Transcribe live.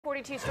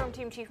CBS42 Storm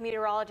Team Chief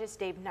Meteorologist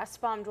Dave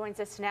Nussbaum joins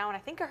us now, and I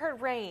think I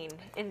heard rain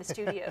in the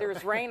studio.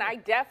 There's rain. I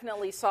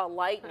definitely saw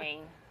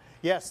lightning.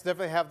 Yes,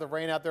 definitely have the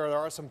rain out there. There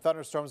are some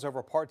thunderstorms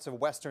over parts of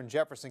western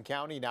Jefferson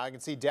County. Now you can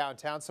see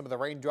downtown some of the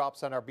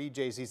raindrops on our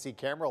BJCC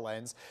camera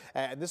lens.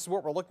 And this is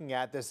what we're looking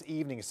at this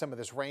evening. Some of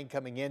this rain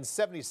coming in.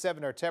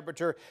 77 our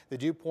temperature. The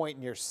dew point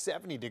near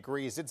 70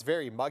 degrees. It's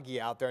very muggy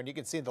out there. And you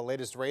can see in the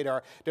latest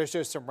radar, there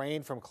shows some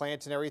rain from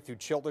Clanton area through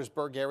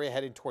Childersburg area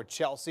heading toward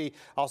Chelsea.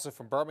 Also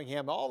from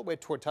Birmingham all the way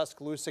toward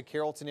Tuscaloosa,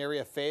 Carrollton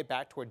area, Fayette,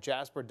 back toward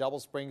Jasper, Double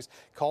Springs,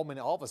 Coleman.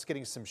 All of us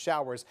getting some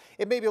showers.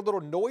 It may be a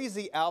little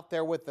noisy out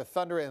there with the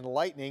thunder and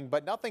lightning,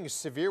 but nothing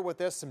severe with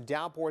this. Some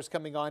downpours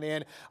coming on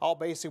in. All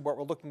basically what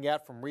we're looking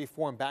at from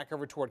Reform back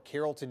over toward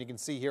Carrollton. You can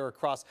see here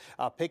across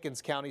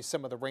Pickens County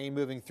some of the rain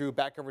moving through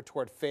back over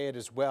toward Fayette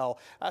as well.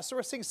 So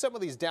we're seeing some of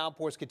these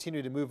downpours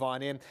continue to move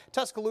on in.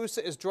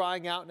 Tuscaloosa is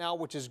drying out now,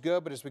 which is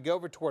good, but as we go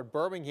over toward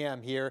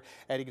Birmingham here,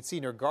 and you can see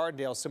near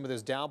Gardendale some of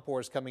those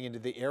downpours coming into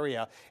the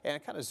area.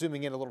 And kind of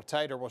zooming in a little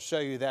tighter, we'll show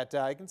you that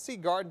you can see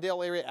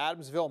Gardendale area,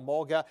 Adamsville,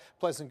 Mulga,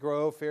 Pleasant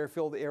Grove,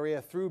 Fairfield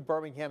area through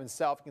Birmingham and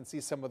south. You can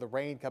see some of the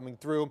rain coming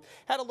through.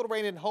 Had a little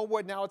rain in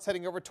Homewood. Now it's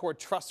heading over toward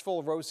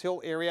Trustful, Rose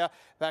Hill area,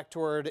 back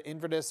toward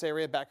Inverness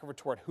area, back over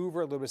toward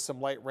Hoover. A little bit of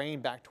some light rain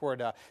back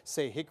toward,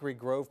 say, Hickory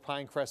Grove,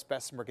 Pinecrest,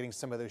 Bessemer, getting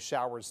some of those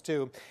showers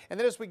too. And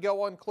then as we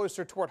go on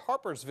closer toward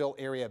Harpersville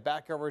area,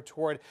 back over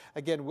toward,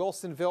 again,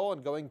 Wilsonville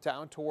and going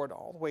down toward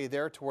all the way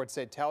there towards,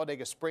 say,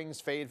 Talladega Springs,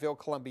 Fayetteville,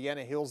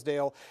 Columbiana,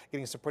 Hillsdale,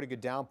 getting some pretty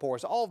good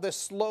downpours. All of this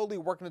slowly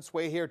working its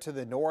way here to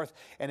the north.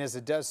 And as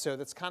it does so,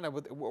 that's kind of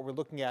what we're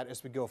looking at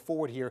as we go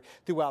forward here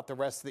throughout the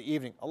rest of the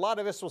evening. A lot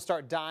of this will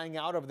start dying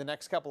out over the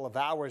next couple of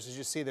hours as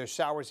you see those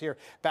showers here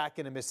back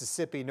into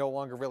Mississippi no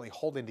longer really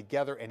holding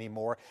together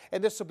anymore.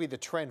 And this will be the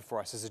trend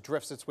for us as it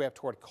drifts its way up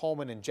toward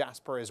Coleman and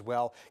Jasper as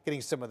well, getting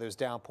some of those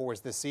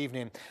downpours this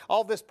evening.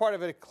 All this part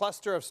of a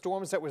cluster of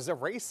storms that was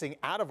racing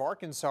out of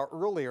Arkansas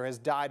earlier has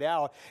died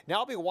out. Now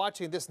I'll be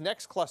watching this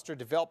next cluster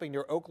developing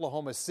near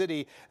Oklahoma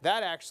City.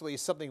 That actually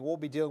is something we'll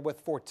be dealing with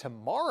for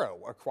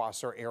tomorrow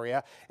across our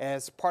area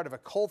as part of a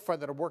cold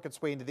front that will work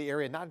its way into the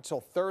area not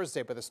until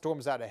Thursday, but the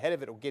storms out ahead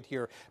of it will get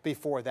here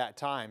before that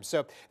time.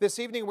 So this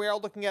evening we are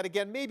looking at,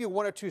 again, maybe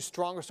one or two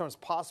stronger storms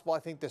possible. I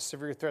think the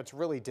severe threat's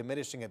really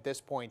diminishing at this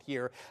point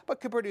here,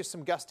 but could produce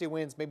some gusty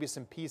winds, maybe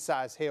some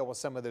pea-sized hail with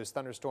some of those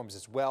thunderstorms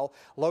as well.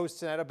 Lows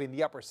tonight will be in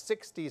the upper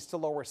 60s to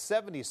lower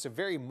 70s, so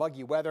very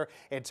muggy weather.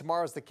 And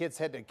tomorrow as the kids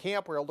head to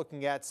camp, we're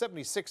looking at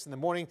 76 in the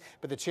morning,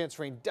 but the chance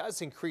rain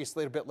does increase a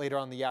little bit later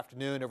on in the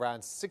afternoon,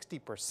 around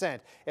 60%,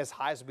 as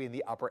highs will be in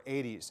the upper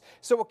 80s.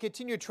 So we'll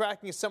continue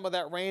tracking some of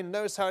that rain.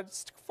 Notice how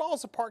it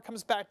falls apart,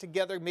 comes back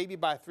together maybe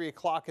by 3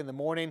 o'clock in the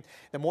morning.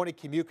 The morning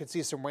commute could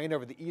see some rain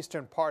over the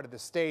eastern part of the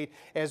state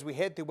as we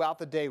head throughout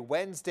the day.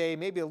 Wednesday,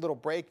 maybe a little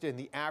break in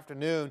the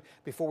afternoon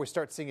before we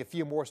start seeing a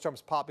few more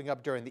storms popping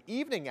up during the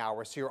evening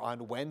hours here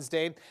on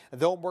Wednesday.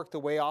 They'll work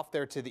their way off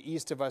there to the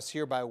east of us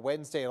here by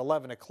Wednesday at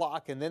 11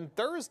 o'clock. And then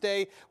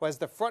Thursday, as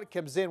the front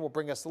comes in, will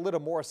bring us a little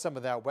more of some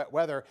of that wet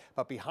weather.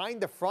 But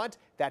behind the front,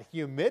 that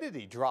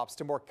humidity drops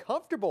to more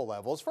comfortable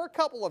levels for a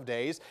couple of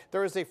days.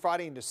 Thursday,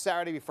 Friday into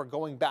Saturday before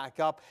going back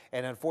up.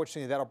 And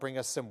unfortunately, that'll bring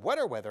us some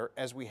wetter weather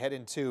as we head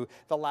into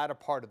the latter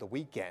part of the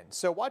weekend.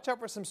 So watch out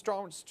for some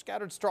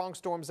scattered strong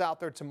storms out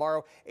there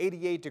tomorrow.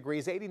 88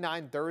 degrees,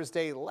 89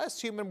 Thursday,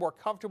 less humid, more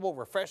comfortable,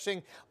 refreshing,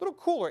 a little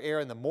cooler air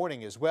in the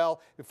morning as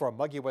well before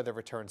muggy weather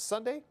returns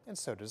Sunday, and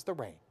so does the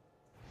rain.